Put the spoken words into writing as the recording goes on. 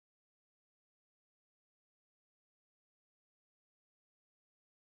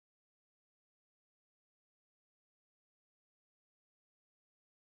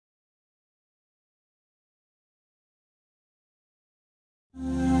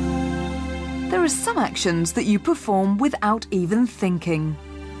There are some actions that you perform without even thinking.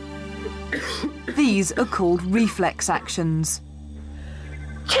 These are called reflex actions.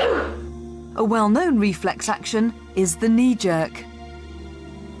 A well-known reflex action is the knee jerk.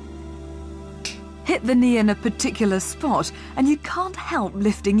 Hit the knee in a particular spot and you can't help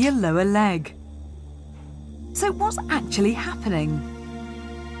lifting your lower leg. So what's actually happening?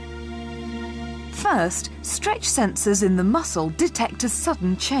 First, stretch sensors in the muscle detect a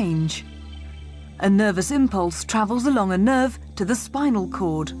sudden change. A nervous impulse travels along a nerve to the spinal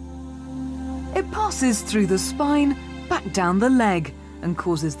cord. It passes through the spine, back down the leg, and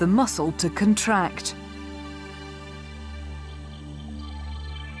causes the muscle to contract.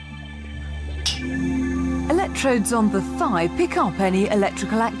 Electrodes on the thigh pick up any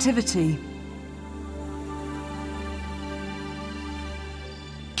electrical activity.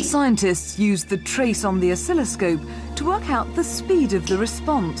 Scientists use the trace on the oscilloscope to work out the speed of the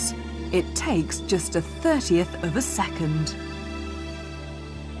response. It takes just 1/30th of a second.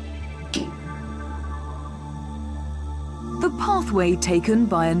 The pathway taken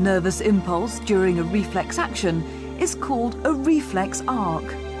by a nervous impulse during a reflex action is called a reflex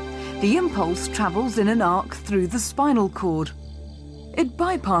arc. The impulse travels in an arc through the spinal cord. It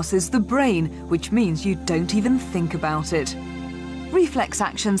bypasses the brain, which means you don't even think about it. Reflex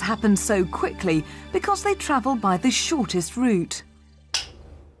actions happen so quickly because they travel by the shortest route.